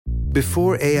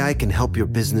Before AI can help your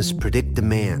business predict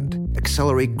demand,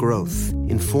 accelerate growth,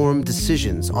 inform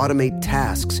decisions, automate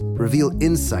tasks, reveal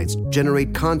insights,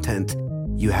 generate content,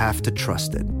 you have to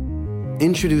trust it.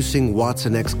 Introducing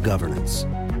Watson X Governance,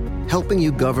 helping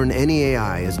you govern any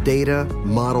AI as data,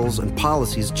 models, and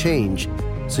policies change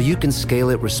so you can scale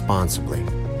it responsibly.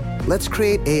 Let's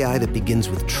create AI that begins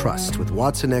with trust with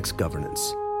Watson X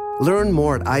Governance. Learn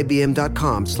more at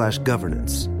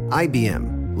ibm.com/governance.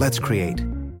 IBM. Let's create.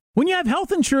 When you have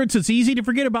health insurance, it's easy to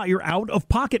forget about your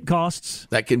out-of-pocket costs.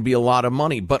 That can be a lot of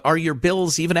money, but are your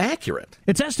bills even accurate?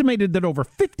 It's estimated that over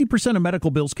 50% of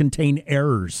medical bills contain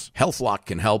errors. HealthLock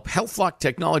can help. HealthLock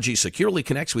technology securely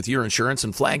connects with your insurance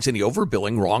and flags any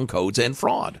overbilling, wrong codes, and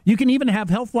fraud. You can even have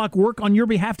HealthLock work on your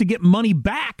behalf to get money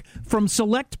back from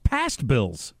select past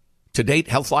bills. To date,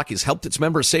 HealthLock has helped its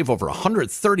members save over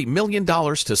 $130 million.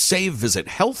 To save, visit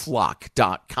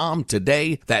healthlock.com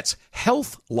today. That's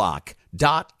healthlock.com.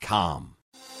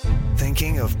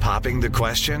 Thinking of popping the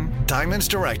question? Diamonds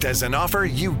Direct has an offer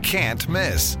you can't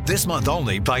miss. This month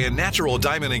only, buy a natural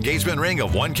diamond engagement ring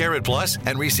of 1 carat plus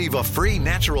and receive a free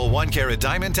natural 1 carat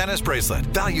diamond tennis bracelet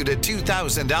valued at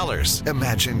 $2,000.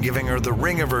 Imagine giving her the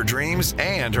ring of her dreams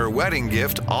and her wedding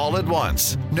gift all at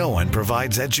once. No one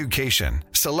provides education,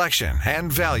 selection,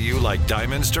 and value like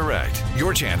Diamonds Direct.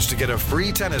 Your chance to get a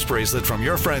free tennis bracelet from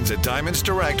your friends at Diamonds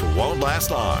Direct won't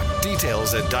last long.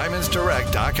 Details at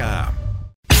diamondsdirect.com.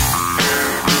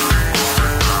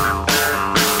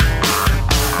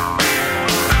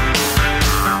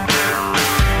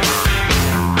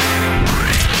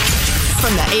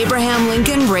 From the Abraham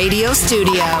Lincoln Radio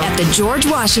Studio at the George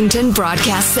Washington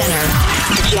Broadcast Center,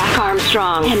 Jack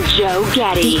Armstrong and Joe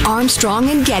Getty. The Armstrong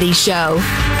and Getty Show.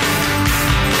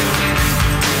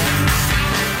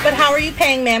 But how are you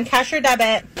paying, ma'am? Cash or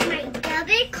debit? My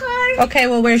debit card? Okay,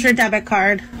 well, where's your debit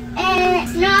card?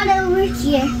 It's not over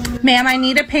here. Ma'am, I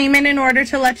need a payment in order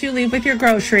to let you leave with your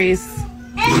groceries.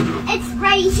 It's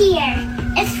right here.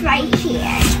 It's right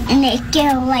here. And it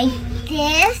go like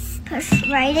this. Push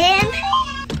right in.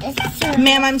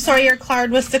 Ma'am, I'm sorry your card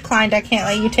was declined. I can't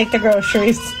let you take the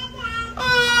groceries.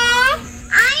 I'm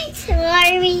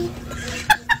sorry.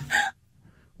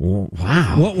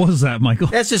 Wow. What was that, Michael?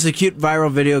 That's just a cute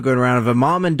viral video going around of a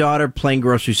mom and daughter playing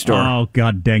grocery store. Oh,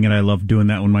 God dang it. I loved doing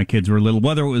that when my kids were little.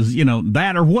 Whether it was,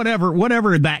 that or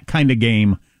whatever that kind of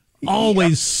game.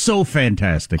 Always so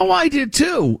fantastic. Oh, I did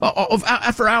too.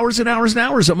 For hours and hours and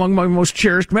hours, among my most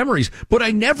cherished memories. But I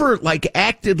never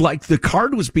acted like the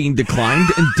card was being declined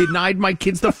and denied my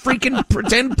kids the freaking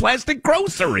pretend plastic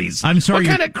groceries. I'm sorry.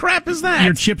 What kind of crap is that?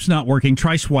 Your chip's not working.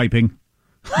 Try swiping.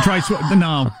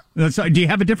 No. Do you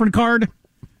have a different card?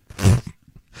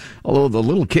 Although the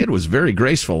little kid was very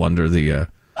graceful under the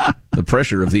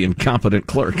pressure of the incompetent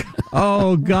clerk.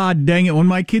 Oh, God dang it. When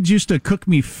my kids used to cook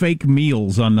me fake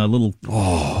meals on the little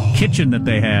kitchen that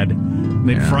they had,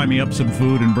 they'd fry me up some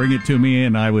food and bring it to me,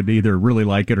 and I would either really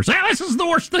like it or say, this is the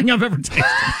worst thing I've ever tasted.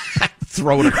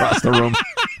 Throw it across the room.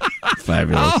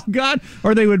 Fabulous. Oh, God.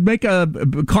 Or they would make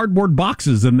cardboard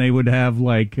boxes, and they would have,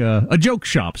 a joke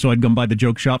shop. So I'd come by the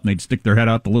joke shop, and they'd stick their head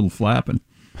out the little flap, and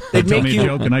they'd tell me a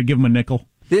joke, and I'd give them a nickel.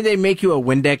 Did they make you a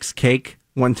Windex cake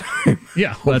one time?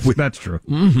 Yeah, that's true.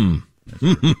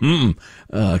 Mm-hmm.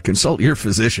 Consult your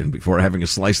physician before having a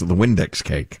slice of the Windex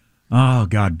cake. Oh,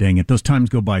 God dang it. Those times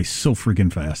go by so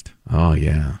friggin' fast. Oh,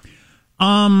 yeah.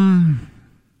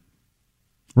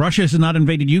 Russia has not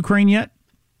invaded Ukraine yet.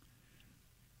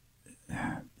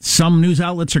 Some news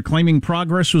outlets are claiming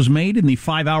progress was made in the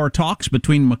 5-hour talks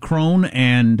between Macron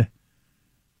and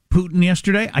Putin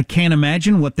yesterday. I can't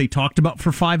imagine what they talked about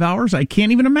for 5 hours. I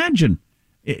can't even imagine.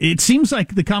 It seems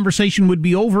like the conversation would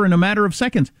be over in a matter of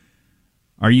seconds.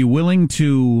 Are you willing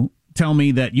to tell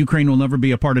me that Ukraine will never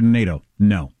be a part of NATO?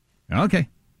 No. Okay.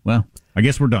 Well, I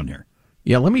guess we're done here.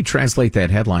 Yeah, let me translate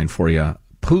that headline for you.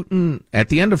 Putin, at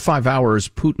the end of 5 hours,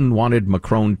 Putin wanted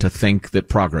Macron to think that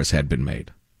progress had been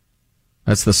made.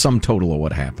 That's the sum total of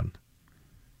what happened.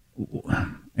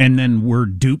 And then we're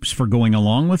dupes for going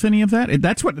along with any of that?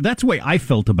 That's the way I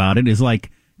felt about it, is like,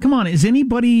 come on, is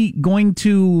anybody going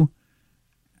to...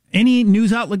 Any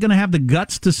news outlet going to have the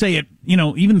guts to say it,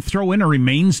 even throw in a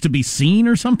remains to be seen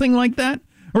or something like that?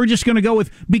 Or we're just going to go with,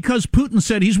 because Putin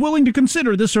said he's willing to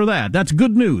consider this or that. That's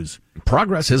good news.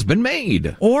 Progress has been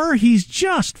made. Or he's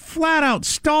just flat out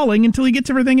stalling until he gets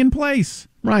everything in place.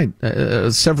 Right.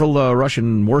 Several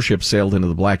Russian warships sailed into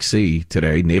the Black Sea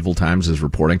today. Naval Times is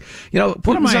reporting.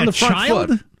 Putin's on the front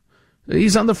foot.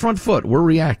 He's on the front foot. We're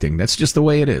reacting. That's just the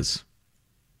way it is.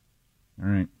 All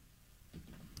right.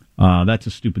 That's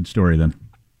a stupid story then.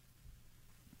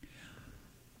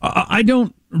 I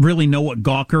don't really know what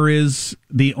Gawker is.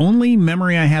 The only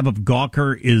memory I have of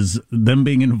Gawker is them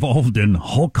being involved in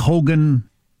Hulk Hogan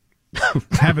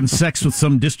having sex with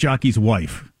some disc jockey's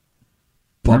wife.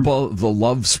 Bubba the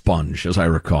Love Sponge, as I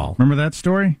recall. Remember that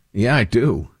story? Yeah, I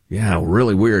do. Yeah,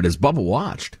 really weird. As Bubba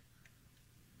watched.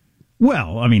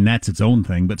 Well, I mean, that's its own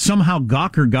thing, but somehow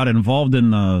Gawker got involved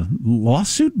in a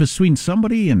lawsuit between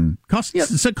somebody and cost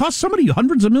somebody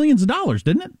hundreds of millions of dollars,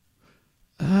 didn't it?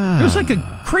 It was like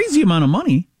a crazy amount of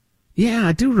money. Yeah,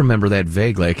 I do remember that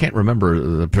vaguely. I can't remember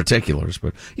the particulars,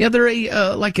 but yeah,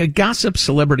 they're like a gossip,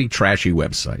 celebrity, trashy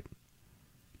website.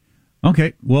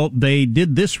 Okay, well, they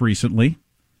did this recently.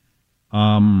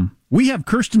 We have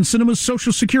Kirsten Sinema's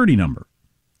Social Security number,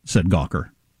 said Gawker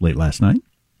late last night.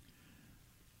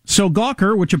 So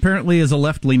Gawker, which apparently is a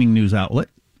left-leaning news outlet,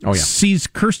 sees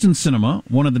Kirsten Sinema,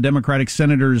 one of the Democratic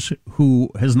senators who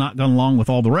has not gone along with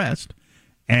all the rest,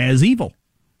 as evil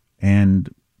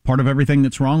and part of everything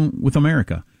that's wrong with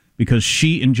America, because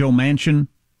she and Joe Manchin,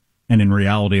 and in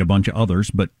reality a bunch of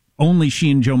others, but only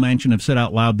she and Joe Manchin have said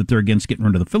out loud that they're against getting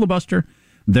rid of the filibuster.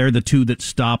 They're the two that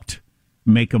stopped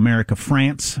Make America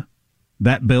France,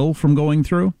 that bill, from going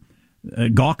through.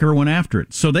 Gawker went after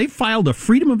it. So they filed a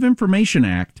Freedom of Information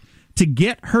Act to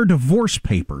get her divorce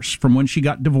papers from when she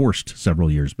got divorced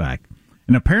several years back.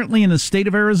 And apparently in the state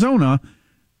of Arizona,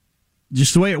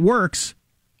 just the way it works,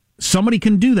 somebody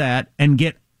can do that and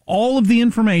get all of the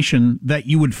information that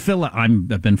you would fill out. I've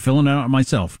been filling it out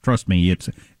myself. Trust me, it's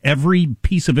every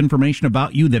piece of information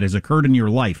about you that has occurred in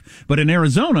your life. But in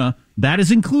Arizona, that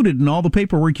is included in all the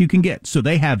paperwork you can get. So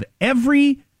they have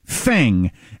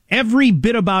everything, every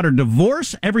bit about her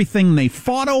divorce, everything they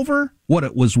fought over, what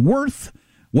it was worth,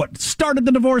 what started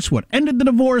the divorce, what ended the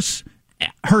divorce,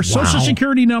 her Social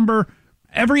Security number,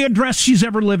 every address she's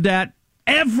ever lived at,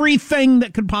 everything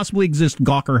that could possibly exist,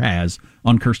 Gawker has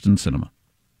on Kirsten Sinema.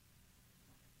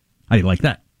 How do you like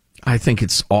that? I think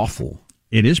it's awful.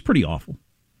 It is pretty awful.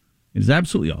 It is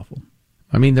absolutely awful.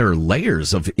 I mean, there are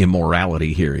layers of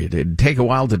immorality here. It'd take a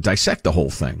while to dissect the whole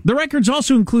thing. The records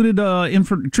also included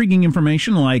intriguing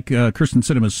information like Kirsten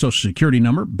Sinema's Social Security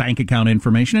number, bank account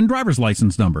information, and driver's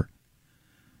license number.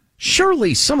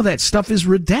 Surely some of that stuff is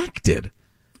redacted.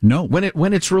 No.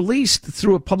 When it's released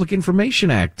through a Public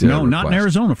Information Act No, request. not in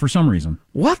Arizona for some reason.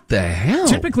 What the hell?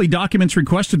 Typically, documents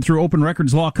requested through open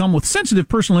records law come with sensitive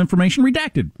personal information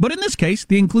redacted. But in this case,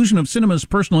 the inclusion of Sinema's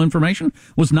personal information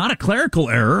was not a clerical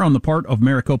error on the part of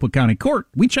Maricopa County Court.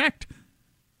 We checked.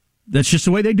 That's just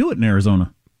the way they do it in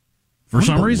Arizona. For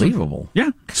some reason. Unbelievable. Yeah.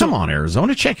 Come on,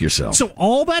 Arizona, check yourself. So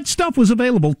all that stuff was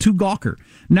available to Gawker.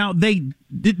 Now,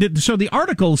 so the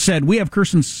article said, we have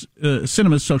Kirsten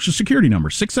Sinema's Social Security number,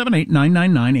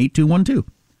 678-999-8212.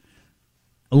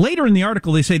 Later in the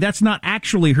article, they say that's not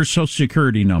actually her Social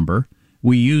Security number.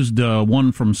 We used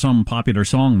one from some popular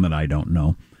song that I don't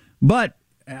know. But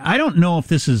I don't know if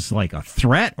this is like a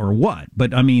threat or what.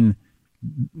 But, I mean,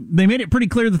 they made it pretty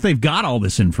clear that they've got all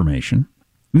this information.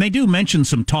 And they do mention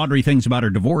some tawdry things about her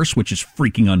divorce, which is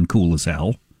freaking uncool as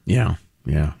hell. Yeah.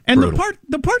 And brutal.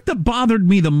 the part that bothered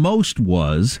me the most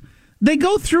was they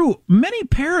go through many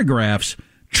paragraphs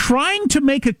trying to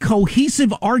make a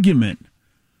cohesive argument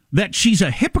that she's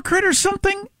a hypocrite or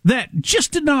something that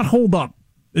just did not hold up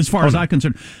as far as I'm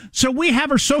concerned. So we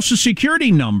have her Social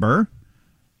Security number.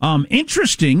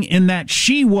 Interesting in that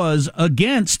she was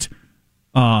against,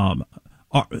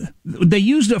 they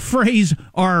used a phrase,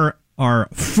 our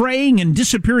fraying and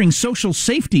disappearing social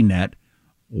safety net.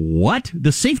 What?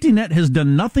 The safety net has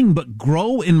done nothing but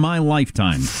grow in my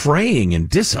lifetime. Fraying and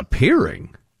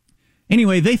disappearing?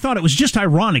 Anyway, they thought it was just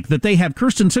ironic that they have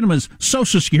Kirsten Sinema's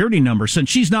Social Security number since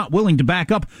she's not willing to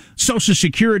back up Social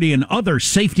Security and other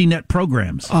safety net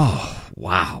programs. Oh,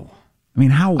 wow. I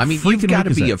mean, you've got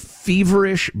to be a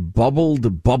feverish,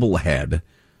 bubbled bubblehead,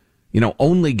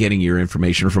 only getting your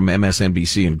information from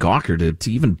MSNBC and Gawker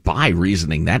to even buy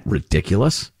reasoning that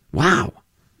ridiculous. Wow.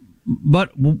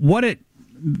 But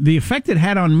the effect it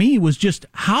had on me was just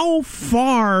how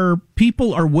far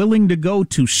people are willing to go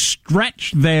to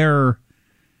stretch their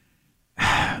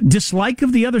dislike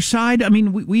of the other side. I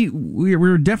mean,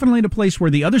 we're definitely at a place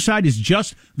where the other side is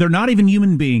just, they're not even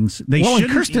human beings. And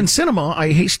Kirsten Sinema,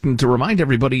 I hasten to remind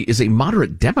everybody, is a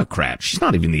moderate Democrat. She's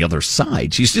not even the other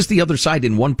side. She's just the other side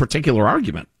in one particular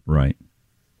argument. Right.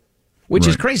 Which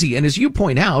is crazy. And as you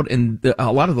point out, and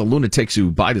a lot of the lunatics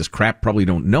who buy this crap probably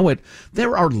don't know it,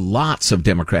 there are lots of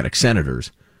Democratic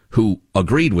senators who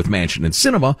agreed with Manchin and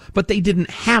Sinema, but they didn't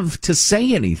have to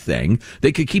say anything.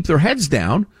 They could keep their heads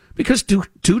down because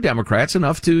two Democrats,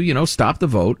 enough to, stop the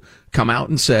vote, come out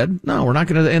and said, no, we're not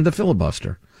going to end the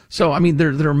filibuster. So, I mean,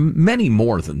 there are many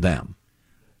more than them,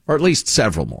 or at least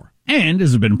several more. And,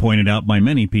 as has been pointed out by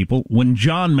many people, when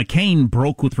John McCain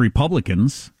broke with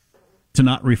Republicans to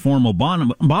not reform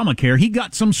Obamacare, he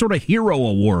got some sort of hero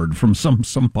award from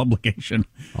some publication.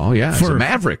 Oh, yeah, for a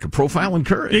maverick, a profile in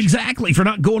courage. Exactly, for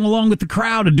not going along with the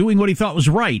crowd and doing what he thought was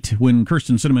right. When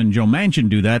Kyrsten Sinema and Joe Manchin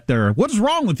do that, they're, what is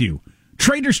wrong with you?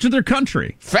 Traitors to their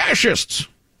country. Fascists.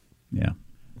 Yeah.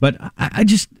 But I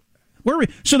just...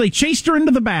 So they chased her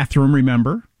into the bathroom,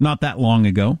 remember, not that long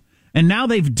ago. And now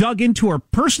they've dug into her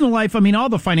personal life. I mean, all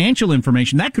the financial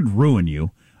information, that could ruin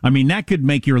you. I mean, that could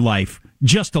make your life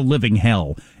just a living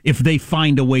hell if they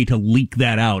find a way to leak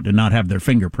that out and not have their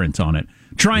fingerprints on it.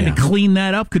 Trying to clean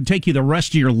that up could take you the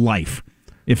rest of your life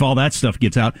if all that stuff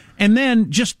gets out. And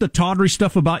then just the tawdry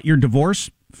stuff about your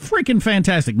divorce, freaking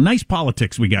fantastic. Nice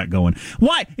politics we got going.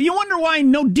 Why? You wonder why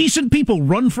no decent people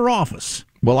run for office.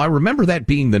 Well, I remember that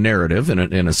being the narrative,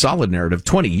 and a solid narrative,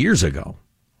 20 years ago.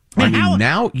 I mean,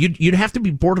 now you'd have to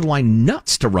be borderline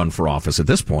nuts to run for office at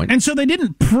this point. And so they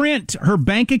didn't print her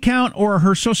bank account or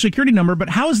her Social Security number, but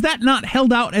how is that not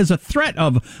held out as a threat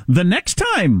of the next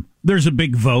time there's a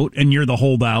big vote and you're the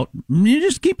holdout? You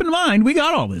just keep in mind, we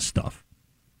got all this stuff.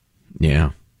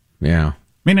 Yeah. I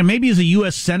mean, and maybe as a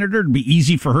U.S. Senator, it'd be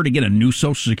easy for her to get a new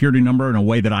Social Security number in a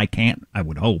way that I can't, I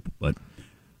would hope, but...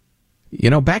 You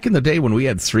know, back in the day when we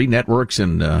had 3 networks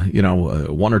and,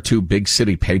 1 or 2 big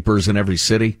city papers in every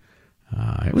city,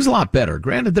 it was a lot better.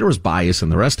 Granted, there was bias and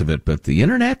the rest of it, but the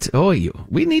internet,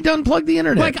 we need to unplug the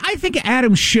internet. Like, I think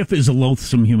Adam Schiff is a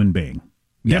loathsome human being.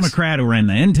 Yes. Democrat who ran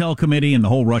the Intel Committee and the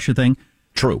whole Russia thing.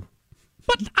 True.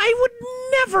 But I would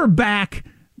never back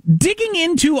digging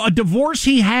into a divorce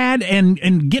he had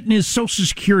and getting his Social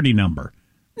Security number.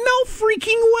 No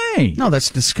freaking way. No, that's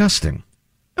disgusting.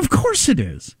 Of course it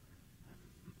is.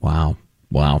 Wow.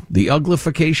 The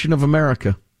uglification of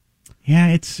America. Yeah,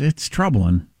 it's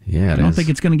troubling. Yeah, I don't think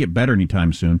it's going to get better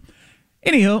anytime soon.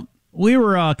 Anyhow, we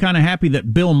were kind of happy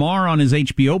that Bill Maher on his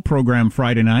HBO program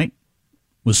Friday night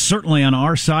was certainly on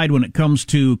our side when it comes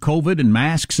to COVID and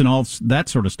masks and all that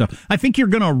sort of stuff. I think you're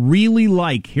going to really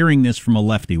like hearing this from a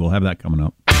lefty. We'll have that coming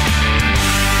up.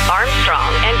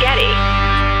 Armstrong and Getty.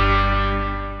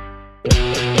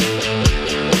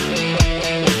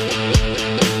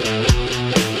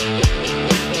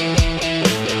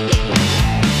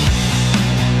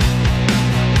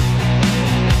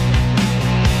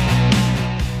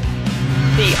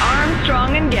 The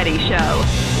Armstrong and Getty Show.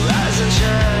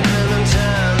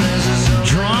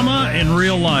 Drama in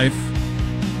real life.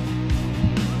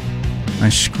 I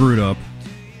screwed up.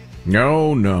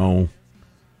 No.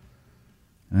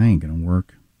 That ain't gonna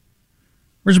work.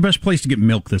 Where's the best place to get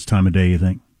milk this time of day, you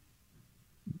think?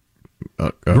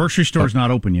 Grocery store's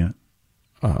not open yet.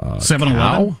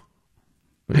 7-Eleven?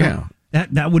 Yeah.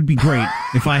 That would be great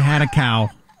if I had a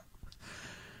cow.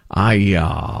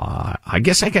 I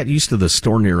guess I got used to the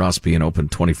store near us being open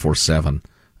 24/7,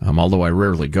 although I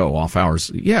rarely go off hours.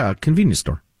 Yeah, convenience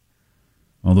store.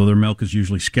 Although their milk is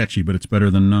usually sketchy, but it's better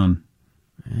than none.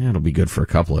 Yeah, it'll be good for a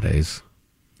couple of days.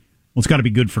 Well, it's got to be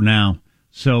good for now.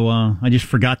 So I just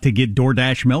forgot to get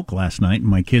DoorDash milk last night, and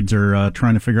my kids are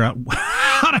trying to figure out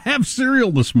how to have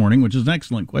cereal this morning, which is an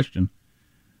excellent question.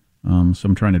 So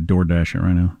I'm trying to DoorDash it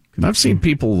right now. I've seen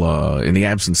people, in the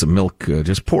absence of milk,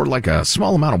 just pour like a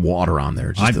small amount of water on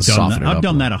there just to soften it up. I've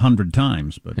done that 100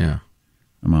 times, but yeah.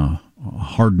 I'm a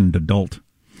hardened adult.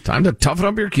 Time to toughen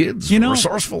up your kids.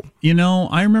 Resourceful.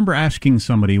 I remember asking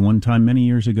somebody one time many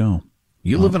years ago.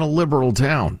 You live in a liberal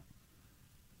town.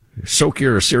 Soak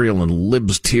your cereal in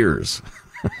libs' tears.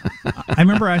 I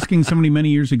remember asking somebody many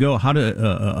years ago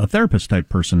a therapist type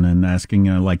person, and asking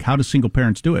how do single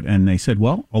parents do it? And they said,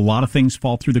 well, a lot of things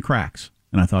fall through the cracks.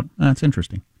 And I thought, that's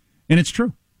interesting. And it's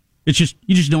true. It's just,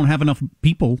 you just don't have enough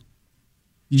people.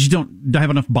 You just don't have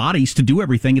enough bodies to do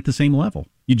everything at the same level.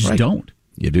 You just don't.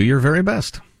 You do your very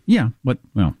best. Yeah, but,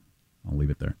 well, I'll leave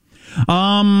it there.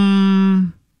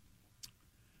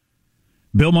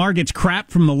 Bill Maher gets crap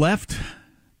from the left.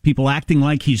 People acting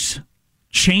like he's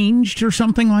changed or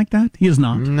something like that. He is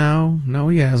not. No,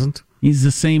 he hasn't. He's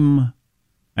the same,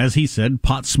 as he said,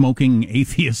 pot-smoking,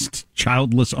 atheist,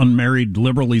 childless, unmarried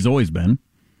liberal he's always been.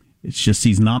 It's just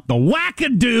he's not the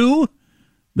wackadoo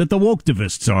that the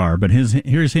woke-divists are. But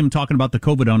here's him talking about the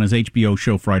COVID on his HBO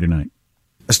show Friday night.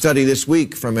 A study this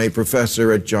week from a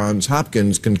professor at Johns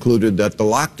Hopkins concluded that the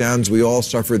lockdowns we all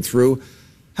suffered through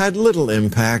had little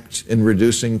impact in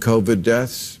reducing COVID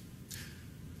deaths.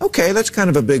 Okay, that's kind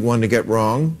of a big one to get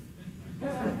wrong.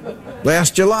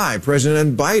 Last July,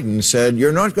 President Biden said,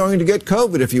 you're not going to get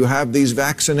COVID if you have these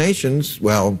vaccinations.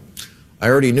 Well, I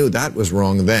already knew that was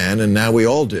wrong then, and now we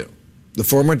all do. The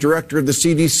former director of the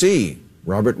CDC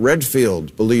Robert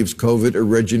Redfield believes COVID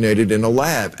originated in a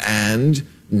lab, and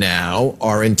now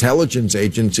our intelligence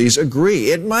agencies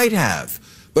agree it might have.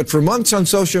 But for months on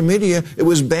social media, it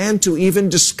was banned to even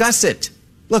discuss it.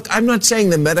 Look, I'm not saying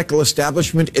the medical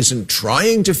establishment isn't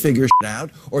trying to figure shit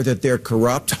out or that they're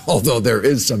corrupt, although there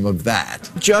is some of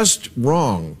that. Just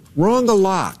wrong. Wrong a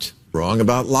lot. Wrong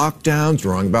about lockdowns,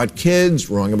 wrong about kids,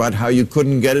 wrong about how you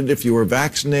couldn't get it if you were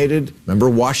vaccinated. Remember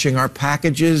washing our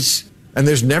packages? And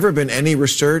there's never been any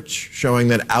research showing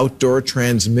that outdoor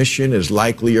transmission is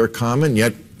likely or common,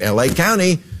 yet LA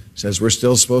County says we're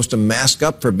still supposed to mask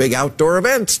up for big outdoor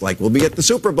events, like we'll be at the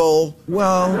Super Bowl.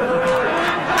 Well,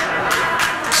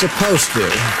 supposed to.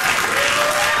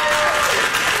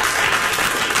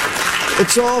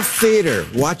 It's all theater,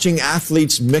 watching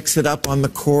athletes mix it up on the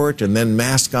court and then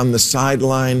mask on the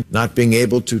sideline, not being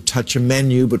able to touch a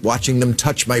menu, but watching them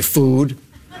touch my food.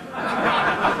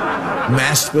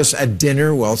 Maskless at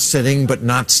dinner while sitting but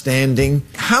not standing.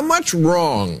 How much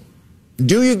wrong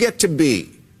do you get to be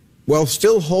while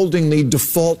still holding the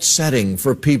default setting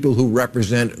for people who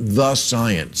represent the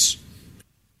science?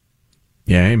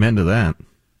 Yeah, amen to that.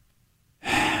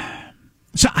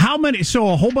 So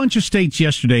a whole bunch of states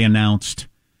yesterday announced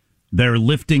they're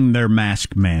lifting their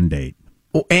mask mandate.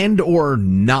 And or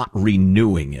not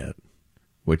renewing it,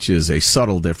 which is a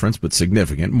subtle difference but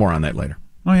significant. More on that later.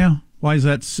 Oh, yeah. Why is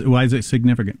it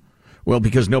significant? Well,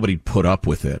 because nobody put up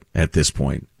with it at this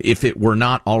point. If it were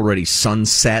not already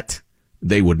sunset,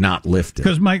 they would not lift it.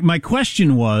 Because my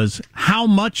question was, how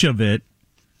much of it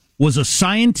was a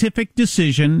scientific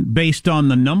decision based on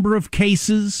the number of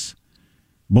cases,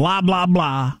 blah, blah,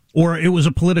 blah, or it was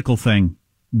a political thing?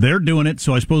 They're doing it,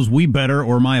 so I suppose we better,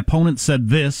 or my opponent said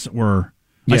this, or...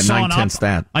 Yeah, 9/10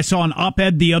 that. I saw an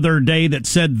op-ed the other day that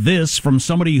said this from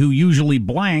somebody who usually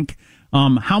blank.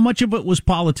 How much of it was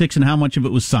politics and how much of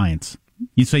it was science?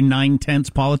 You say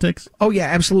 9/10 politics? Oh, yeah,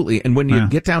 absolutely. And when you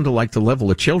get down to like the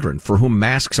level of children for whom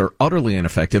masks are utterly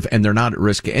ineffective and they're not at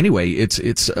risk anyway,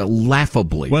 it's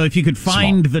laughably Well, if you could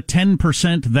find the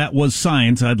 10% that was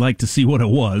science, I'd like to see what it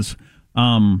was.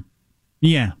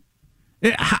 Yeah.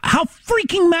 How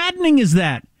freaking maddening is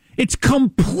that? It's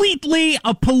completely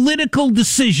a political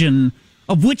decision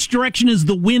of which direction is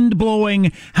the wind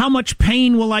blowing, how much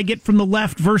pain will I get from the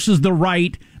left versus the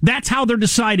right. That's how they're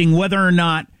deciding whether or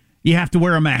not you have to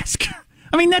wear a mask.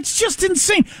 I mean, that's just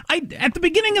insane. At the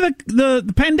beginning of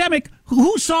the pandemic,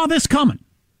 who saw this coming?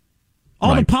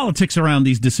 All the politics around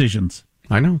these decisions.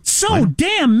 I know.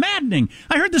 Damn maddening.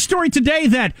 I heard the story today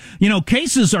that,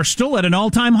 cases are still at an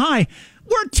all-time high.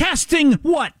 We're testing,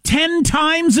 10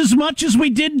 times as much as we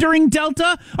did during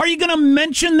Delta? Are you going to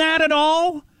mention that at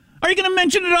all? Are you going to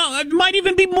mention it all? It might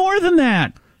even be more than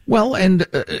that. Well, and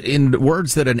in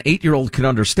words that an 8-year-old can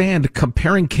understand,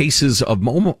 comparing cases of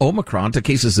Omicron to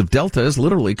cases of Delta is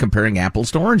literally comparing apples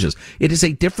to oranges. It is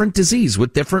a different disease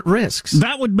with different risks.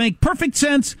 That would make perfect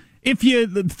sense if you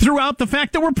threw out the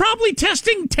fact that we're probably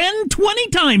testing 10, 20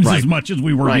 times as much as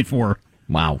we were before.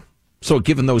 Wow. So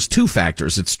given those two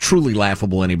factors, it's truly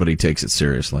laughable anybody takes it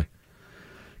seriously.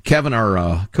 Kevin,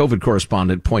 our COVID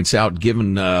correspondent, points out,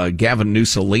 given Gavin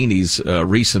Mussolini's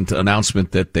recent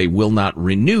announcement that they will not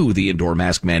renew the indoor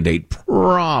mask mandate,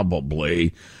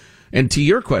 probably. And to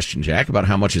your question, Jack, about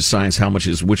how much is science, how much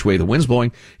is which way the wind's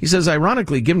blowing, he says,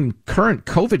 ironically, given current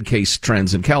COVID case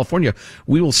trends in California,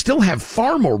 we will still have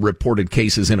far more reported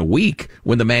cases in a week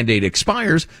when the mandate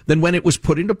expires than when it was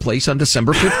put into place on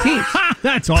December 15th.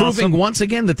 That's awesome. Proving once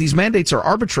again that these mandates are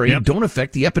arbitrary and don't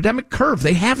affect the epidemic curve.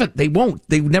 They haven't. They won't.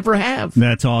 They never have.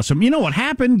 That's awesome. You know what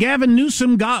happened? Gavin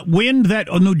Newsom got wind that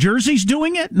New Jersey's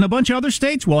doing it and a bunch of other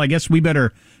states. Well, I guess we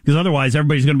better, because otherwise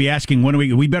everybody's going to be asking, when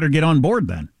we better get on board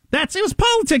then. It was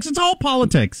politics. It's all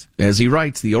politics. As he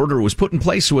writes, the order was put in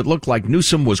place so it looked like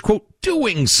Newsom was, quote,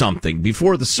 doing something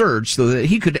before the surge so that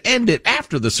he could end it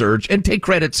after the surge and take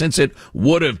credit since it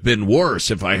would have been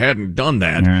worse if I hadn't done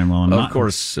that. Right, well, of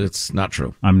course, it's not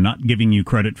true. I'm not giving you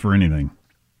credit for anything.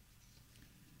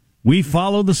 We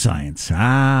follow the science.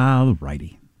 All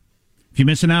righty. If you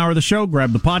miss an hour of the show,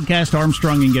 grab the podcast,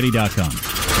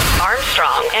 ArmstrongandGetty.com.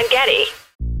 Armstrong and Getty.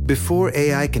 Before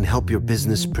AI can help your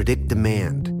business predict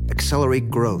demand, accelerate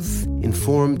growth,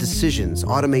 inform decisions,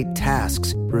 automate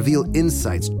tasks, reveal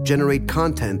insights, generate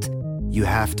content, you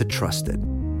have to trust it.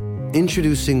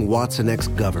 Introducing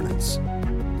watsonx Governance,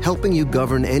 helping you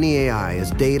govern any AI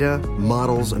as data,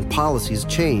 models, and policies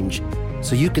change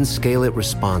so you can scale it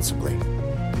responsibly.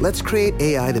 Let's create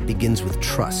AI that begins with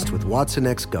trust with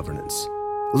watsonx Governance.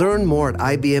 Learn more at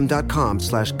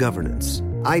ibm.com/governance.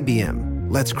 IBM.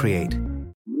 Let's create.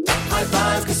 High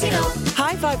Five Casino.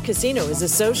 High Five Casino is a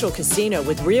social casino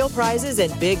with real prizes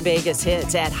and big Vegas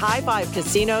hits at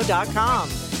highfivecasino.com.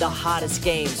 The hottest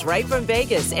games right from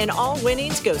Vegas, and all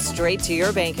winnings go straight to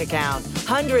your bank account.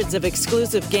 Hundreds of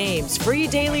exclusive games, free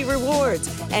daily rewards,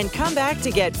 and come back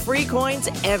to get free coins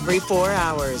every 4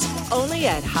 hours. Only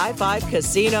at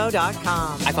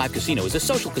highfivecasino.com. High Five Casino is a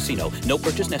social casino. No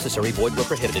purchase necessary. Void where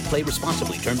prohibited. Play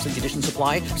responsibly. Terms and conditions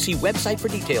apply. See website for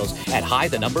details at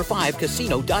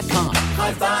high5casino.com.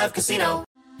 High Five Casino.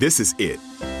 This is it.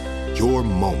 Your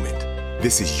moment.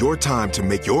 This is your time to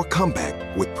make your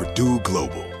comeback with Purdue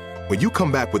Global. When you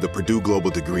come back with a Purdue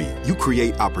Global degree, you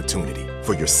create opportunity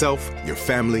for yourself, your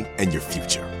family, and your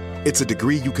future. It's a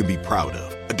degree you can be proud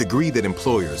of, a degree that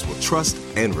employers will trust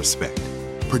and respect.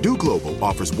 Purdue Global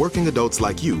offers working adults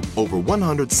like you over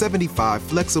 175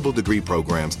 flexible degree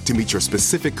programs to meet your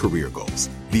specific career goals.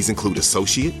 These include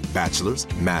associate, bachelor's,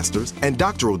 master's, and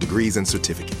doctoral degrees and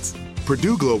certificates.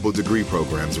 Purdue Global degree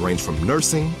programs range from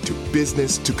nursing to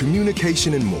business to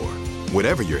communication and more.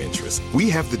 Whatever your interest, we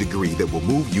have the degree that will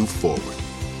move you forward.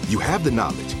 You have the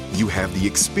knowledge, you have the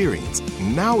experience.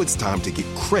 Now it's time to get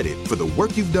credit for the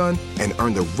work you've done and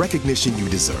earn the recognition you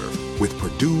deserve with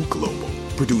Purdue Global,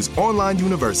 Purdue's online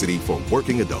university for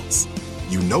working adults.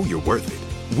 You know you're worth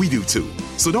it. We do too.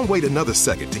 So don't wait another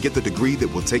second to get the degree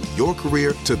that will take your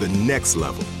career to the next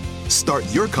level. Start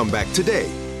your comeback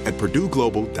today at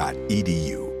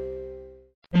purdueglobal.edu.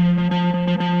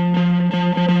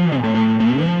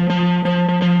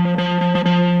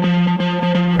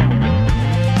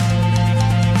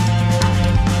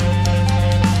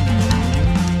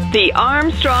 The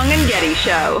Armstrong and Getty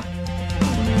Show.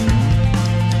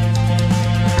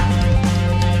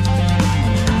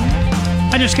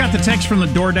 I just got the text from the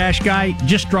DoorDash guy,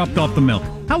 just dropped off the milk.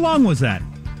 How long was that?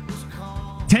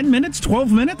 10 minutes?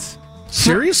 12 minutes?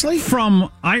 Seriously?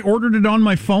 From I ordered it on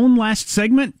my phone last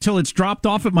segment till it's dropped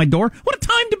off at my door? What a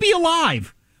time to be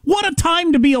alive! What a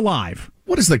time to be alive!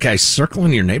 What is the guy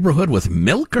circling your neighborhood with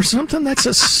milk or something? That's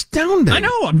astounding. I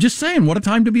know, I'm just saying, what a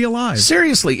time to be alive.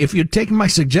 Seriously, if you'd taken my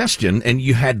suggestion and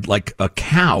you had like a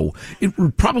cow, it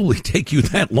would probably take you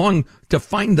that long to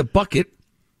find the bucket,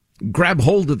 grab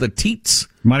hold of the teats.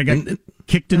 Might have got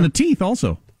kicked in the teeth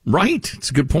also. Right. It's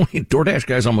a good point. DoorDash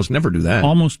guys almost never do that.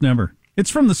 Almost never. It's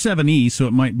from the 7E, so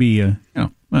it might be,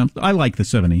 well, I like the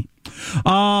 7E.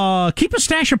 Keep a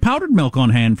stash of powdered milk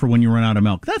on hand for when you run out of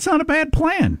milk. That's not a bad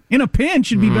plan. In a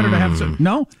pinch, it'd be better to have some.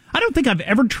 No? I don't think I've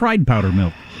ever tried powdered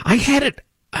milk. I had it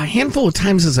a handful of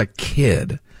times as a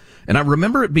kid, and I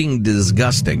remember it being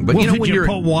disgusting. But well, you know, did when you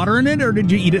put water in it, or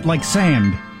did you eat it like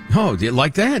sand? Oh,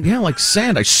 like that? Yeah, like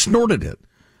sand. I snorted it.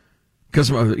 Because,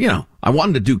 I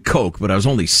wanted to do Coke, but I was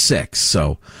only 6.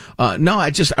 So, no, I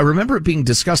remember it being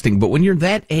disgusting. But when you're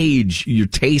that age, your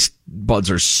taste buds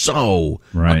are so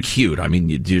acute. I mean,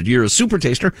 you're a super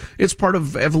taster. It's part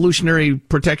of evolutionary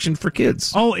protection for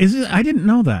kids. Oh, is it? I didn't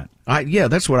know that. Yeah,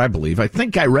 that's what I believe. I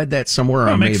think I read that somewhere.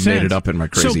 I may have made it up in my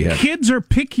crazy head. So kids are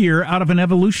pickier out of an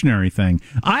evolutionary thing.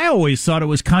 I always thought it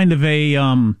was kind of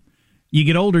a... You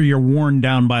get older, you're worn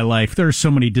down by life. There are so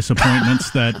many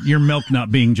disappointments that your milk not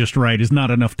being just right is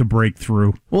not enough to break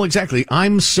through. Well, exactly.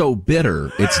 I'm so bitter,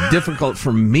 it's difficult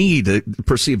for me to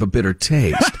perceive a bitter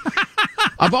taste.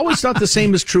 I've always thought the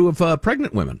same is true of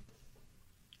pregnant women.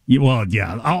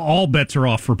 All bets are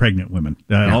off for pregnant women.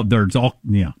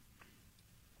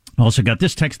 Also got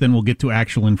this text, then we'll get to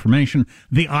actual information.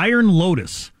 The Iron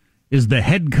Lotus is the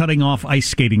head-cutting off ice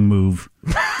skating move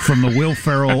from the Will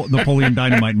Ferrell Napoleon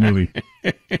Dynamite movie,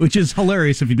 which is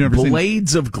hilarious if you've never seen it.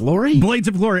 Blades of Glory? Blades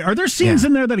of Glory. Are there scenes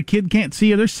in there that a kid can't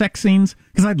see? Are there sex scenes?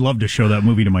 Because I'd love to show that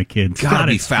movie to my kids.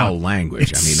 Gotta be foul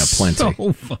language. Plenty.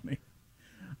 So funny.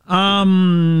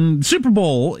 Super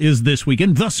Bowl is this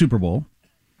weekend. The Super Bowl.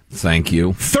 Thank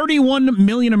you. 31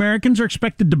 million Americans are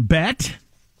expected to bet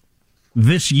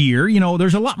this year.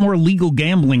 There's a lot more legal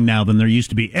gambling now than there used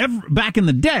to be. Back in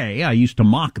the day, I used to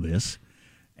mock this,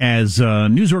 as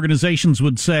news organizations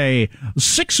would say,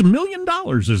 $6 million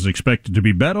is expected to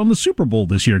be bet on the Super Bowl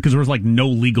this year, because there was like no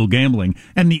legal gambling.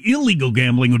 And the illegal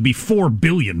gambling would be $4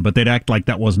 billion, but they'd act like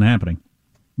that wasn't happening.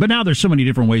 But now there's so many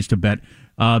different ways to bet.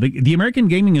 The American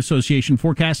Gaming Association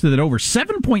forecasted that over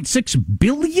 $7.6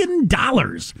 billion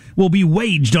will be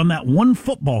waged on that one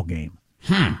football game.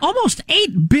 Almost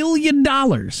 $8 billion.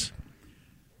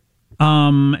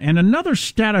 And another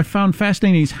stat I found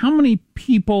fascinating is how many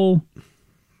people,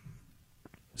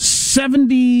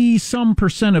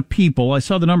 70% of people, I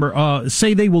saw the number,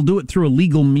 say they will do it through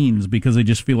illegal means because they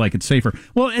just feel like it's safer.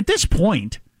 Well, at this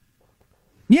point,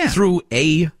 through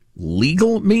a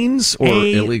legal means or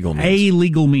illegal means? A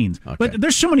legal means. Okay. But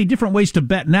there's so many different ways to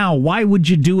bet now. Why would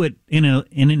you do it in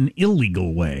an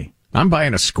illegal way? I'm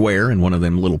buying a square in one of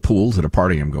them little pools at a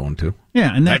party I'm going to.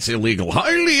 Yeah, and that's illegal.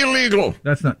 Highly illegal.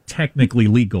 That's not technically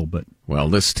legal, but... Well,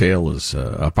 this tale is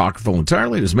apocryphal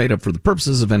entirely. It is made up for the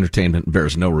purposes of entertainment and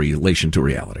bears no relation to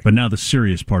reality. But now the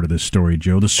serious part of this story,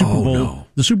 Joe. The Super Bowl. No.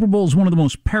 The Super Bowl is one of the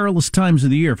most perilous times of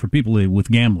the year for people with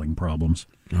gambling problems.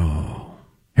 Oh.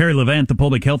 Harry Levant, the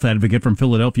public health advocate from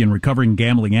Philadelphia and recovering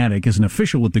gambling addict, is an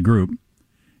official with the group.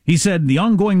 He said the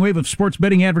ongoing wave of sports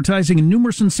betting advertising and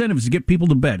numerous incentives to get people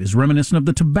to bet is reminiscent of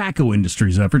the tobacco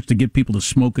industry's efforts to get people to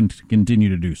smoke and to continue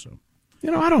to do so.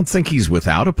 You know, I don't think he's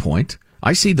without a point.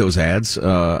 I see those ads,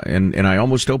 and I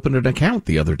almost opened an account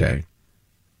the other day.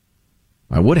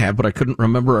 I would have, but I couldn't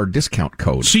remember our discount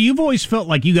code. So you've always felt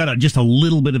like you got just a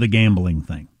little bit of the gambling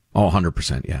thing. Oh,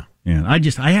 100%, yeah. Yeah,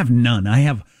 I have none. I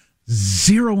have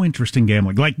zero interest in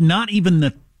gambling, like not even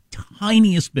the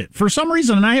tiniest bit. For some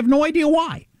reason, and I have no idea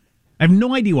why. I have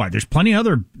no idea why. There's plenty of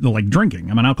other, like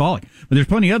drinking. I'm an alcoholic. But there's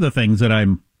plenty of other things that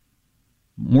I'm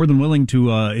more than willing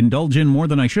to indulge in more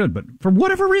than I should. But for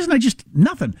whatever reason,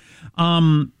 nothing.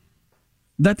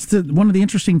 That's one of the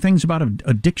interesting things about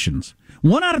addictions.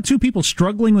 1 out of 2 people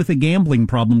struggling with a gambling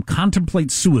problem contemplate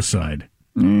suicide.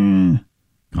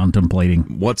 Contemplating.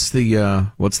 What's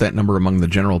that number among the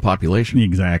general population?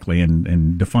 Exactly,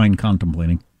 and define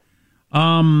contemplating.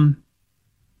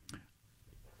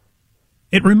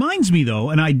 It reminds me, though,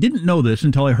 and I didn't know this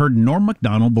until I heard Norm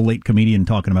Macdonald, the late comedian,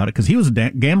 talking about it, because he was a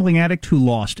gambling addict who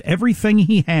lost everything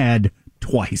he had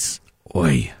twice.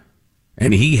 Oy.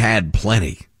 And he had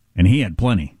plenty.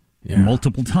 Yeah.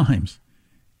 Multiple times.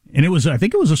 And I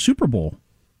think it was a Super Bowl.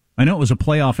 I know it was a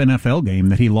playoff NFL game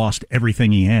that he lost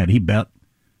everything he had. He bet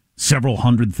several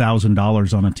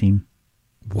 $100,000 on a team.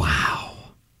 Wow.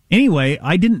 Anyway,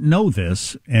 I didn't know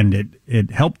this, and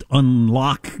it helped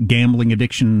unlock gambling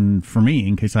addiction for me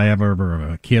in case I have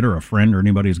ever a kid or a friend or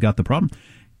anybody who's got the problem.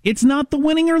 It's not the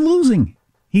winning or losing.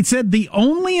 He said the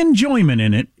only enjoyment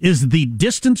in it is the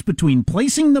distance between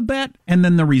placing the bet and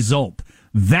then the result.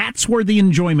 That's where the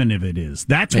enjoyment of it is.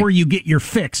 That's where you get your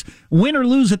fix. Win or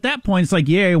lose at that point, it's like,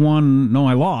 yeah, I won, no,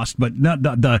 I lost. But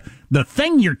the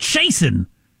thing you're chasing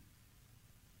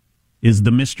is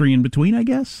the mystery in between, I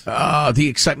guess? The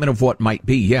excitement of what might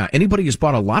be, yeah. Anybody who's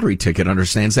bought a lottery ticket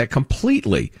understands that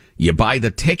completely. You buy the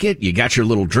ticket, you got your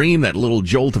little dream, that little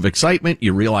jolt of excitement,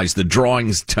 you realize the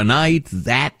drawing's tonight,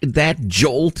 that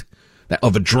jolt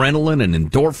of adrenaline and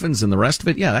endorphins and the rest of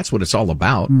it, yeah, that's what it's all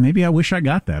about. Maybe I wish I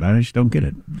got that. I just don't get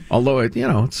it. Although,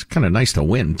 it's kind of nice to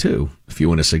win, too, if you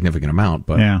win a significant amount.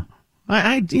 But yeah.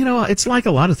 It's like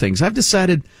a lot of things. I've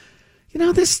decided...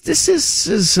 this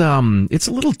is it's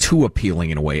a little too appealing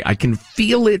in a way. I can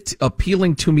feel it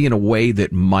appealing to me in a way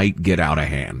that might get out of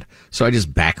hand. So I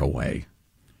just back away.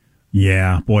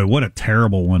 Yeah, boy, what a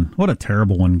terrible one. What a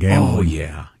terrible one, gambling. Oh,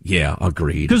 yeah. Yeah,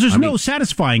 agreed. Because there's no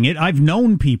satisfying it. I've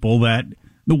known people that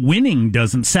the winning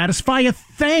doesn't satisfy a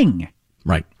thing.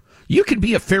 Right. You can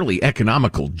be a fairly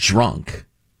economical drunk.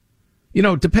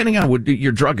 Depending on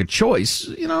your drug of choice,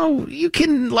 you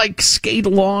can skate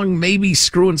along, maybe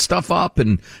screwing stuff up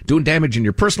and doing damage in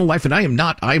your personal life. And I am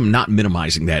not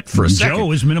minimizing that for a second.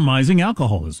 Joe is minimizing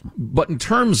alcoholism. But in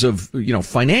terms of,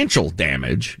 financial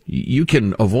damage, you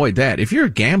can avoid that. If you're a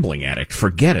gambling addict,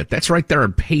 forget it. That's right there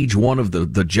on page 1 of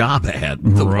the job ad,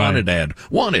 the wanted ad.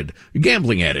 Wanted,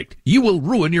 gambling addict. You will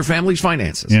ruin your family's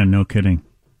finances. Yeah, no kidding.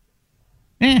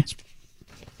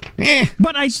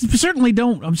 But I certainly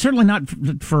don't. I'm certainly not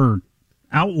for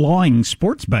outlawing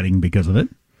sports betting because of it.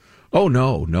 Oh,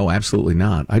 no, absolutely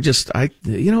not.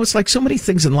 It's like so many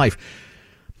things in life.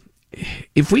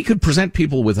 If we could present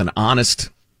people with an honest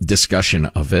discussion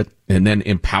of it and then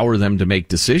empower them to make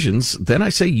decisions, then I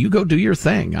say, you go do your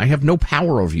thing. I have no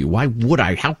power over you. Why would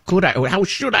I? How could I? How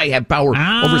should I have power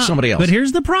over somebody else? But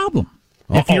here's the problem.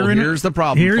 Here's the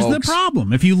problem. Here's folks. the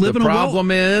problem. If you live in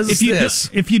a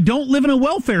if you don't live in a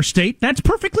welfare state, that's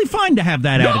perfectly fine to have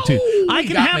that attitude. I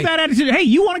can have that attitude. Hey,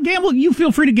 you want to gamble? You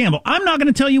feel free to gamble. I'm not going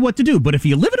to tell you what to do. But if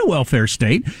you live in a welfare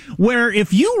state where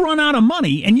if you run out of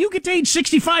money and you get to age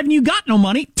 65 and you got no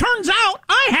money, turns out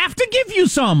I have to give you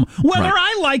some, whether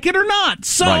I like it or not.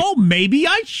 So maybe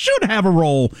I should have a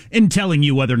role in telling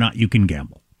you whether or not you can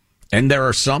gamble. And there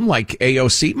are some like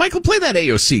AOC. Michael, play that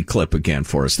AOC clip again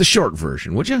for us, the short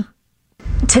version, would you?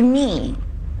 To me,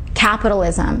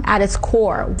 capitalism at its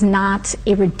core is not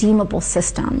a redeemable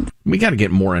system. We got to get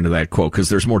more into that quote because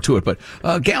there's more to it. But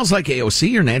gals like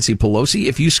AOC or Nancy Pelosi,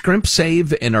 if you scrimp,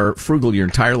 save, and are frugal your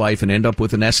entire life and end up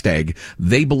with a nest egg,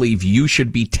 they believe you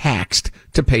should be taxed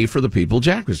to pay for the people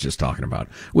Jack was just talking about,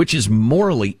 which is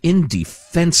morally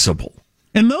indefensible.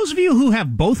 And those of you who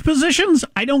have both positions,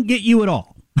 I don't get you at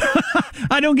all.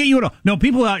 I don't get you at all. No,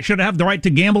 people should have the right to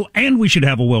gamble, and we should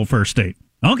have a welfare state.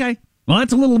 Okay. Well,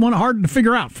 that's a little one hard to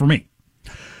figure out for me.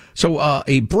 So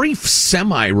a brief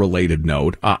semi-related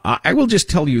note, I will just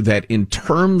tell you that in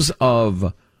terms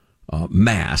of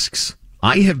masks,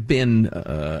 I have been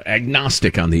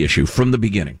agnostic on the issue from the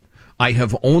beginning. I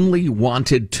have only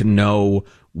wanted to know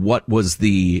what was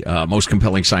the most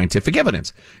compelling scientific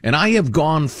evidence. And I have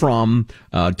gone from,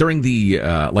 during the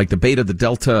beta, the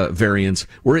Delta variants,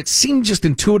 where it seemed just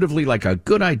intuitively like a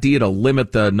good idea to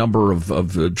limit the number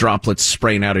of droplets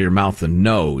spraying out of your mouth and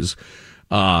nose,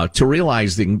 to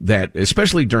realizing that,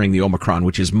 especially during the Omicron,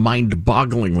 which is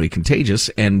mind-bogglingly contagious,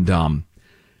 and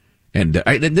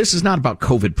this is not about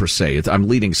COVID per se. I'm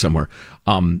leading somewhere.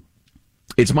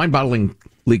 It's mind-bogglingly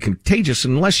contagious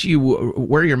unless you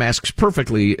wear your masks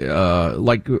perfectly,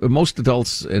 like most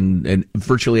adults and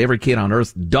virtually every kid on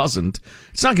Earth doesn't.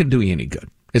 It's not going to do you any good.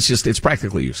 It's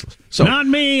practically useless. So, not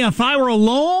me. If I were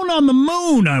alone on the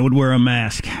moon, I would wear a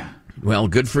mask. Well,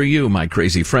 good for you, my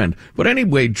crazy friend. But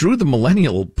anyway, Drew the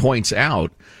Millennial points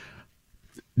out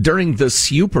during the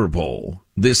Super Bowl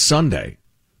this Sunday,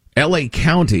 L.A.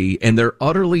 County and their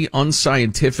utterly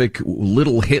unscientific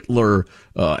little Hitler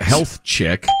health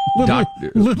chick,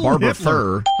 Barbara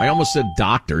Furr, I almost said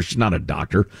doctor, she's not a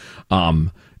doctor,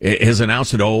 has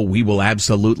announced that, we will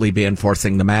absolutely be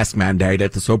enforcing the mask mandate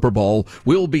at the Super Bowl.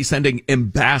 We'll be sending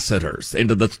ambassadors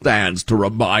into the stands to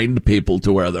remind people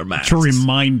to wear their masks. To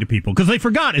remind people, because they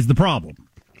forgot is the problem.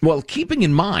 Well, keeping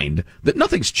in mind that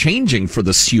nothing's changing for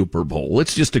the Super Bowl,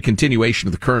 it's just a continuation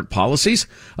of the current policies.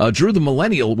 Drew the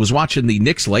Millennial was watching the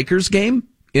Knicks-Lakers game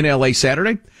in L.A.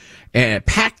 Saturday,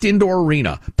 packed indoor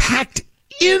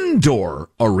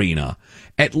arena.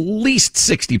 At least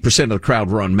 60% of the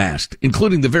crowd were unmasked,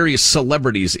 including the various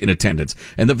celebrities in attendance.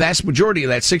 And the vast majority of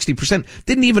that 60%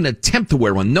 didn't even attempt to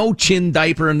wear one. No chin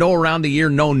diaper, no around the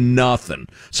ear, no nothing.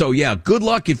 So, yeah, good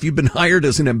luck if you've been hired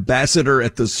as an ambassador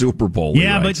at the Super Bowl.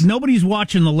 Yeah, but nobody's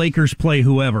watching the Lakers play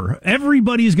whoever.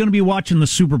 Everybody's going to be watching the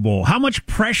Super Bowl. How much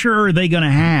pressure are they going to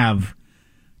have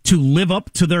to live up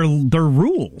to their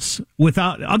rules?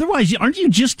 Otherwise, aren't you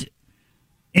just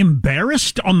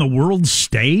embarrassed on the world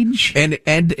stage and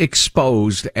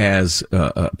exposed as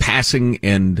passing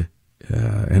and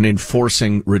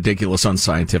enforcing ridiculous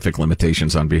unscientific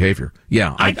limitations on behavior?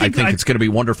 Yeah, I think it's going to be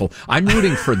wonderful. I'm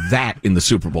rooting for that in the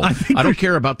Super Bowl. I don't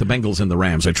care about the Bengals and the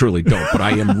Rams. I truly don't. But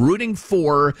I am rooting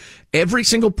for every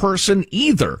single person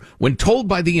either when told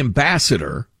by the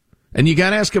ambassador. And you got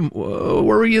to ask him, where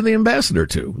were you the ambassador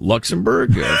to?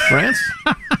 Luxembourg? France?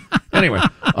 Anyway,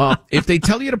 if they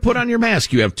tell you to put on your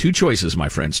mask, you have two choices, my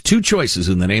friends. Two choices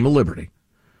in the name of liberty.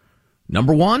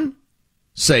 Number one,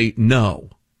 say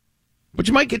no. But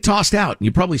you might get tossed out, and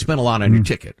you probably spent a lot on your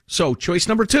ticket. So choice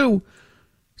number two,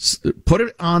 put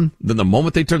it on, then the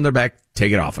moment they turn their back,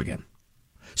 take it off again.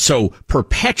 So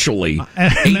perpetually,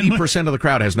 80% of the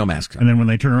crowd has no mask on. And then when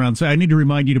they turn around and say, I need to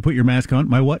remind you to put your mask on.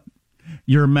 My what?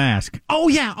 Your mask. Oh,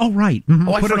 yeah. Oh, right. Mm-hmm.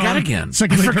 Oh, I forgot again.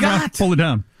 Second, I forgot. Pull it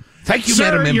down. Thank you,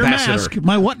 Sir, Madam your Ambassador. Mask.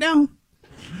 My what now?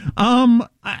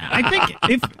 I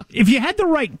think if you had the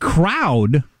right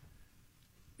crowd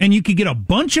and you could get a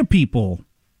bunch of people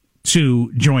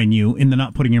to join you in the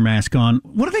not putting your mask on,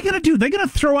 what are they going to do? They're going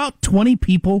to throw out 20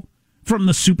 people from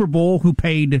the Super Bowl who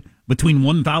paid between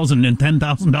 $1,000 and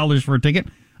 $10,000 for a ticket?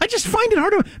 I just find it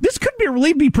hard to... This could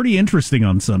really be pretty interesting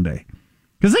on Sunday.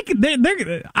 Because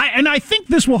I think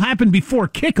this will happen before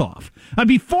kickoff.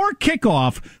 Before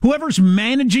kickoff, whoever's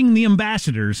managing the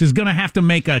ambassadors is going to have to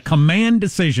make a command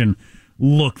decision.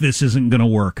 Look, this isn't going to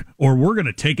work, or we're going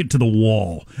to take it to the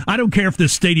wall. I don't care if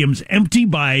this stadium's empty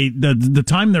by the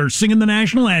time they're singing the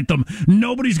national anthem.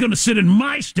 Nobody's going to sit in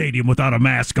my stadium without a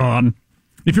mask on.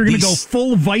 If you're going to go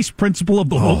full vice principal of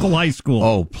the local high school.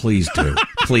 Oh, please do.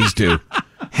 Please do.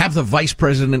 Have the vice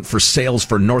president for sales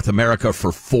for North America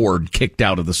for Ford kicked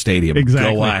out of the stadium.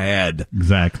 Exactly. Go ahead.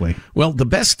 Exactly. Well, the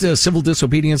best civil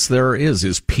disobedience there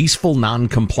is peaceful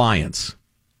noncompliance.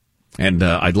 And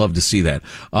I'd love to see that.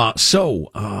 So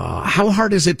how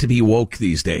hard is it to be woke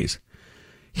these days?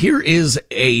 Here is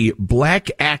a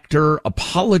black actor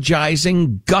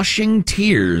apologizing, gushing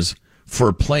tears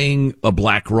for playing a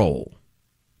black role.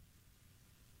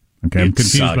 Okay, I'm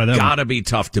confused by that. Gotta be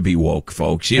tough to be woke,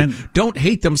 folks. You don't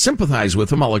hate them, sympathize with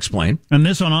them. I'll explain. And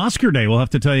this on Oscar Day, we'll have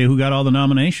to tell you who got all the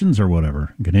nominations or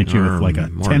whatever. I can hit you with like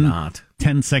a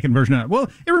 10-second version of it.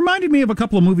 Well, it reminded me of a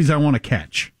couple of movies I want to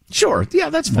catch. Sure, yeah,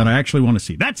 that's fun. That I actually want to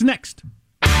see. That's next.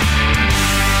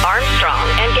 Armstrong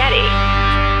and Getty.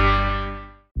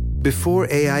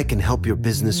 Before AI can help your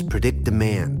business predict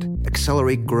demand,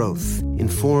 accelerate growth,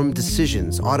 inform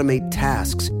decisions, automate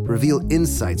tasks, reveal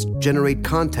insights, generate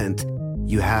content,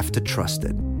 you have to trust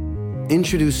it.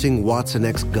 Introducing Watson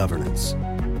X Governance,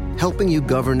 helping you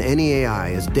govern any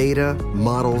AI as data,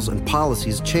 models, and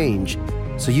policies change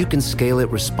so you can scale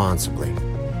it responsibly.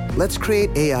 Let's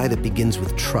create AI that begins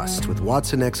with trust with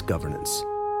Watson X Governance.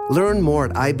 Learn more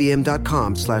at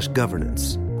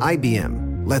ibm.com/governance.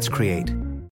 IBM. Let's create.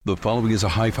 The following is a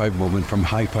high-five moment from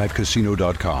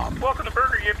highfivecasino.com. Welcome to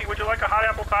Burger Yippee. Would you like a hot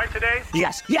apple pie today?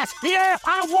 Yes, yeah,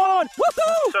 I won!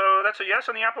 Woohoo! So that's a yes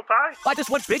on the apple pie? I just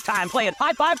went big time playing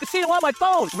High Five Casino on my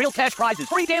phone. Real cash prizes,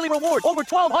 free daily rewards, over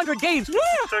 1,200 games. Yeah!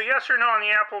 So yes or no on the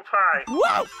apple pie?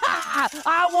 Whoa!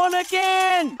 I won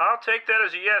again! I'll take that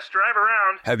as a yes. Drive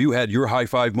around. Have you had your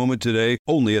high-five moment today?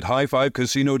 Only at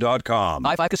highfivecasino.com.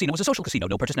 High Five Casino is a social casino.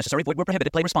 No purchase necessary. Void where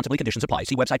prohibited. Play responsibly. Conditions apply.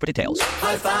 See website for details.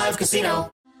 High Five Casino.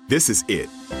 This is it.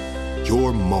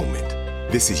 Your moment.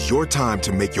 This is your time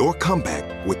to make your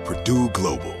comeback with Purdue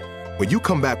Global. When you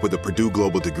come back with a Purdue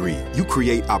Global degree, you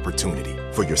create opportunity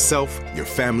for yourself, your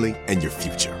family, and your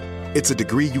future. It's a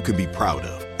degree you can be proud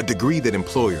of, a degree that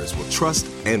employers will trust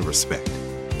and respect.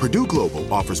 Purdue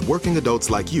Global offers working adults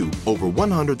like you over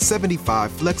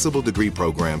 175 flexible degree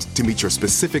programs to meet your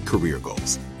specific career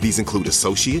goals. These include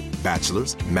associate,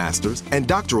 bachelor's, master's, and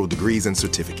doctoral degrees and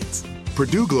certificates.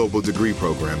 Purdue Global degree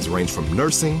programs range from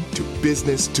nursing to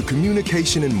business to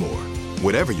communication and more.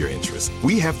 Whatever your interest,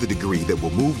 we have the degree that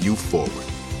will move you forward.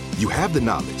 You have the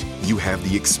knowledge, you have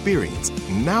the experience.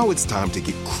 Now it's time to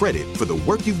get credit for the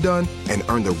work you've done and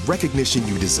earn the recognition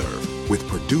you deserve with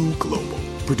Purdue Global,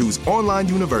 Purdue's online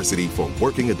university for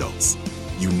working adults.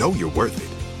 You know you're worth it.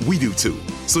 We do too.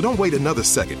 So don't wait another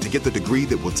second to get the degree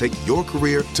that will take your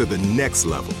career to the next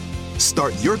level.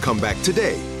 Start your comeback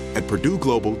today at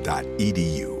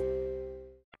purdueglobal.edu.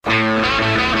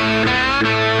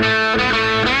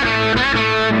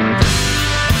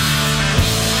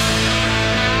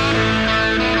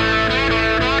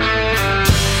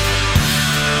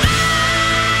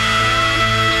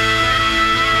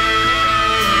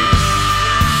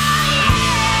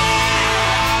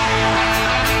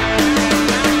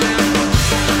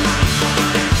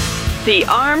 The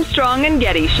Armstrong and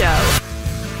Getty Show.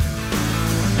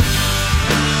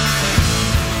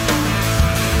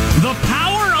 The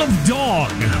Power of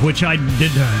Dog, which I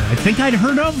think I'd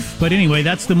heard of. But anyway,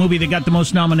 that's the movie that got the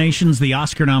most nominations. The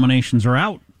Oscar nominations are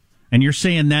out. And you're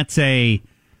saying that's a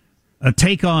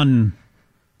take on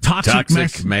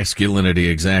toxic masculinity,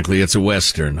 exactly. It's a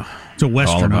Western. It's a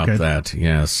Western, all about that,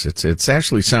 yes. It's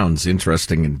actually sounds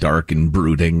interesting and dark and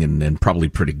brooding and probably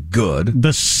pretty good.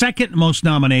 The second most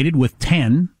nominated with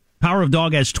 10. Power of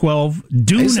Dog has 12.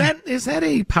 Dune. Is that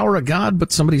a Power of God,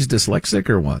 but somebody's dyslexic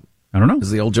or what? I don't know.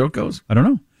 As the old joke goes? I don't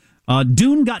know.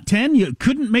 Dune got 10. You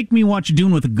couldn't make me watch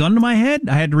Dune with a gun to my head.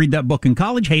 I had to read that book in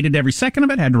college. Hated every second of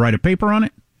it. Had to write a paper on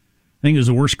it. I think it was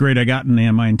the worst grade I got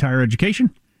in my entire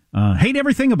education. Hate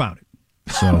everything about it.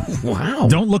 So wow.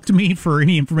 Don't look to me for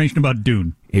any information about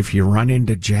Dune. If you run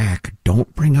into Jack,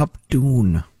 don't bring up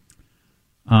Dune.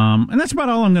 And that's about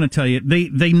all I'm going to tell you.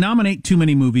 They nominate too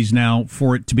many movies now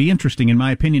for it to be interesting, in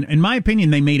my opinion. In my opinion,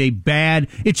 they made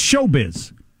it's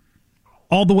showbiz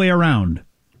all the way around.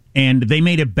 And they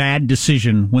made a bad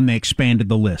decision when they expanded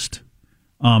the list.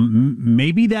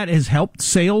 Maybe that has helped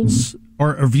sales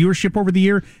or viewership over the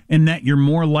year, and that you're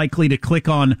more likely to click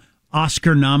on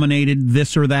Oscar-nominated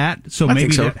this or that. So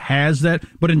maybe that has that.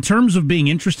 But in terms of being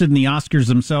interested in the Oscars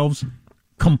themselves,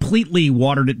 completely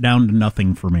watered it down to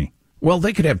nothing for me. Well,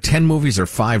 they could have 10 movies or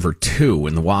 5 or 2,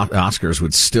 and the Oscars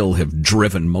would still have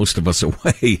driven most of us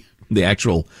away. The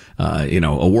actual,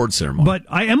 award ceremony. But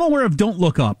I am aware of Don't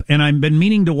Look Up, and I've been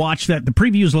meaning to watch that. The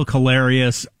previews look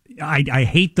hilarious. I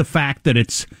hate the fact that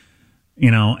it's,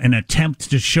 an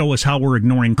attempt to show us how we're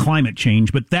ignoring climate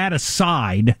change. But that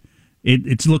aside,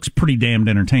 it looks pretty damned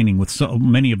entertaining with so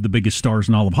many of the biggest stars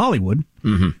in all of Hollywood.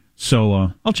 Mm-hmm.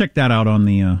 So I'll check that out on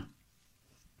the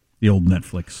old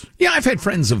Netflix. Yeah, I've had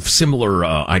friends of similar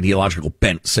ideological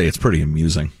bent say it's pretty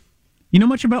amusing. You know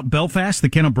much about Belfast, the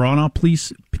Kenneth Branagh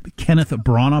piece?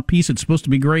 It's supposed to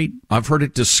be great. I've heard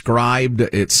it described.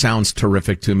 It sounds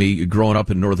terrific to me. Growing up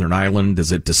in Northern Ireland,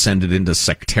 as it descended into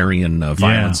sectarian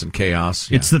violence and chaos.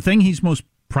 Yeah. It's the thing he's most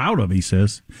proud of, he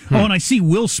says. Oh, and I see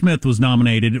Will Smith was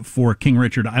nominated for King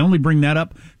Richard. I only bring that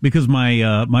up because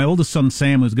my oldest son,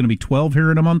 Sam, who's going to be 12 here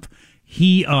in a month,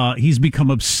 he's become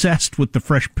obsessed with the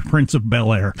Fresh Prince of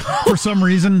Bel-Air. For some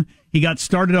reason, he got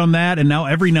started on that, and now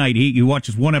every night he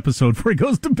watches one episode before he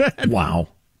goes to bed. Wow.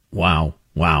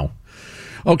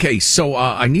 Okay, so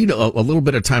I need a little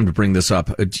bit of time to bring this up.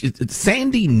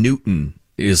 Thandie Newton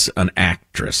is an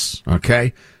actress,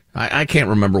 okay? I can't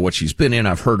remember what she's been in.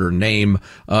 I've heard her name.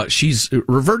 She's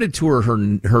reverted to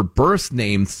her birth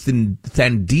name,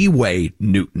 Thandiwe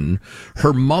Newton.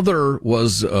 Her mother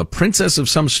was a princess of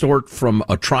some sort from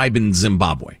a tribe in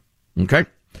Zimbabwe, okay?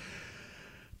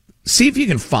 See if you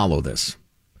can follow this.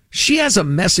 She has a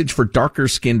message for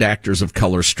darker-skinned actors of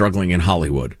color struggling in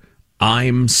Hollywood.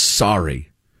 I'm sorry.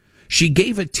 She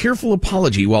gave a tearful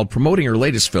apology while promoting her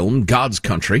latest film, God's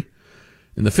Country.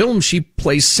 In the film, she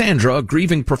plays Sandra, a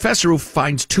grieving professor who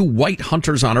finds two white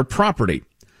hunters on her property.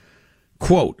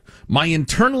 Quote, my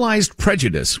internalized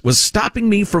prejudice was stopping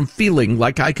me from feeling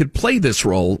like I could play this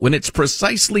role when it's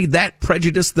precisely that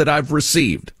prejudice that I've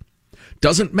received.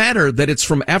 Doesn't matter that it's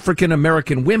from African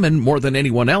American women more than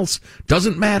anyone else.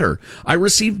 Doesn't matter. I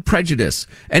received prejudice.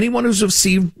 Anyone who's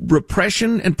received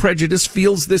repression and prejudice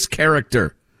feels this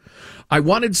character. I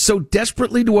wanted so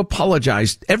desperately to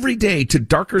apologize every day to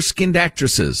darker-skinned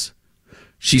actresses,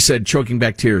 she said, choking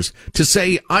back tears, to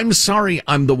say, I'm sorry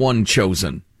I'm the one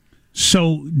chosen.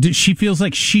 So she feels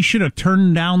like she should have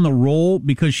turned down the role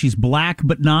because she's black,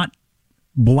 but not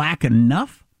black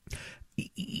enough?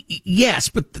 Yes,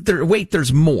 but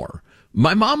there's more.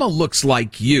 My mama looks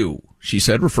like you, she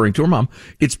said, referring to her mom.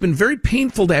 It's been very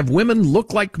painful to have women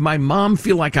look like my mom,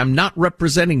 feel like I'm not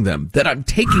representing them, that I'm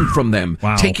taking from them,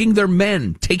 taking their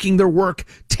men, taking their work,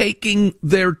 taking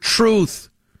their truth.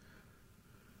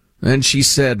 And she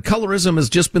said, colorism has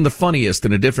just been the funniest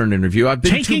in a different interview. I've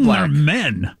been taking too black. Their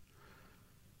men.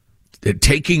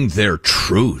 Taking their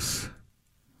truth.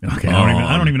 Okay,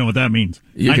 I don't even know what that means.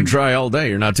 You can try all day.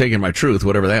 You're not taking my truth,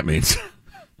 whatever that means.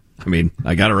 I mean,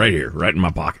 I got it right here, right in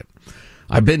my pocket.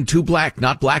 I've been too black,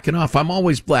 not black enough. I'm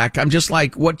always black. I'm just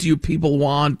like, what do you people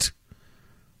want?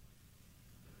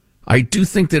 I do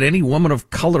think that any woman of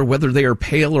color, whether they are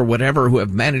pale or whatever, who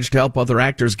have managed to help other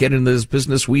actors get into this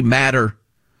business, we matter.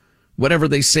 Whatever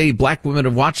they say, black women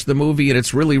have watched the movie and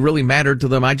it's really, really mattered to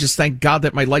them. I just thank God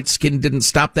that my light skin didn't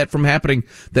stop that from happening,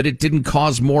 that it didn't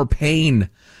cause more pain.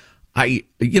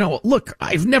 Look,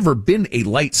 I've never been a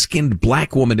light-skinned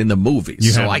black woman in the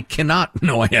movies, so I cannot,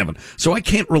 no, I haven't. So I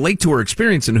can't relate to her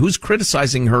experience and who's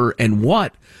criticizing her and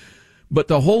what. But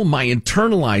my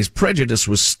internalized prejudice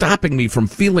was stopping me from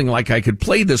feeling like I could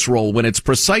play this role when it's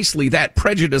precisely that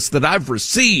prejudice that I've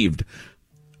received.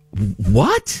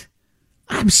 What?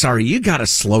 I'm sorry, you gotta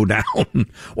slow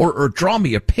down or draw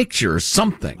me a picture or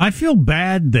something. I feel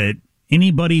bad that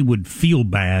anybody would feel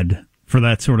bad for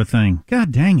that sort of thing.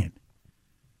 God dang it.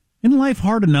 Isn't life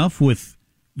hard enough with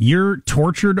you're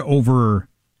tortured over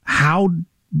how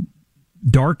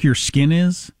dark your skin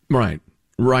is? Right.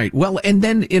 Well, and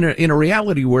then in a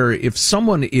reality where if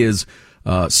someone is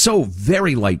so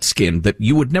very light-skinned that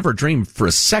you would never dream for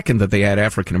a second that they had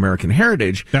African-American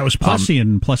heritage. That was Plessy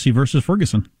in Plessy versus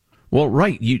Ferguson. Well,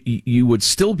 right. You would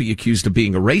still be accused of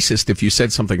being a racist if you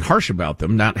said something harsh about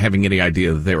them, not having any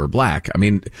idea that they were black. I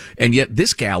mean, and yet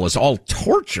this gal is all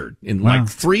tortured in like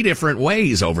 3 different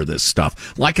ways over this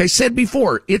stuff. Like I said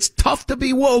before, it's tough to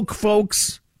be woke,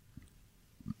 folks.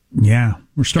 Yeah.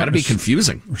 We're starting to be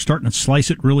confusing. We're starting to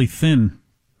slice it really thin.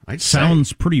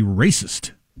 Sounds pretty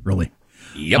racist, really.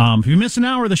 Yep. If you miss an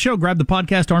hour of the show, grab the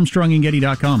podcast,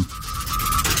 ArmstrongandGetty.com.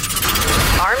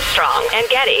 Armstrong and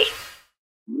Getty.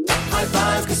 High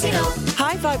Five Casino.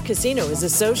 High Five Casino is a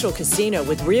social casino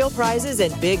with real prizes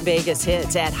and big Vegas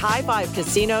hits at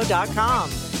highfivecasino.com.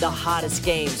 The hottest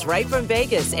games right from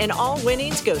Vegas, and all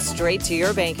winnings go straight to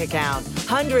your bank account.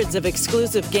 Hundreds of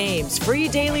exclusive games, free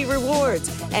daily rewards,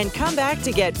 and come back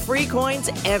to get free coins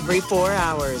every 4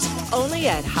 hours. Only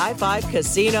at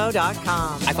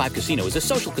highfivecasino.com. High Five Casino is a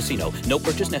social casino. No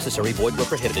purchase necessary. Void where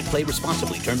prohibited. Play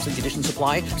responsibly. Terms and conditions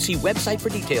apply. See website for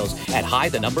details at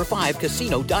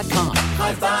high5casino.com.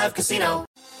 High Five Casino.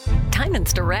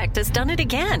 Diamonds Direct has done it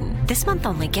again. This month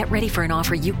only, get ready for an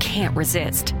offer you can't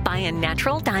resist. Buy a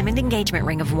natural diamond engagement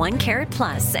ring of 1 carat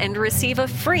plus and receive a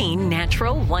free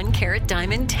natural 1 carat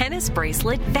diamond tennis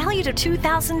bracelet valued at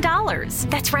 $2,000.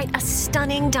 That's right, a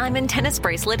stunning diamond tennis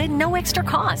bracelet at no extra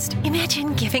cost.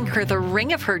 Imagine giving her the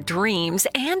ring of her dreams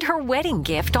and her wedding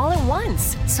gift all at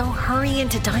once. So hurry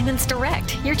into Diamonds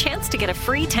Direct. Your chance to get a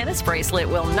free tennis bracelet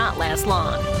will not last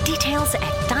long. Details at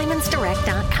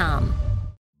diamondsdirect.com.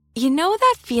 You know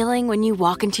that feeling when you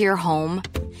walk into your home?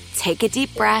 take a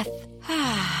deep breath,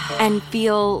 and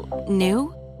feel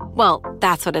new? Well,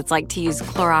 that's what it's like to use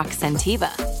Clorox Scentiva.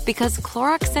 Because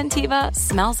Clorox Scentiva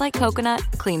smells like coconut,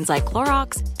 cleans like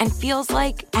Clorox, and feels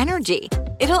like energy.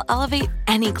 It'll elevate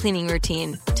any cleaning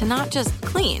routine to not just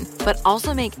clean, but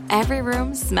also make every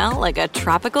room smell like a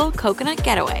tropical coconut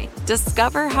getaway.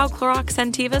 Discover how Clorox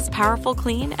Scentiva's powerful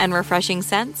clean and refreshing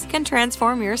scents can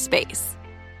transform your space.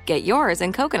 Get yours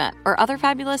in coconut or other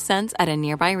fabulous scents at a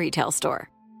nearby retail store.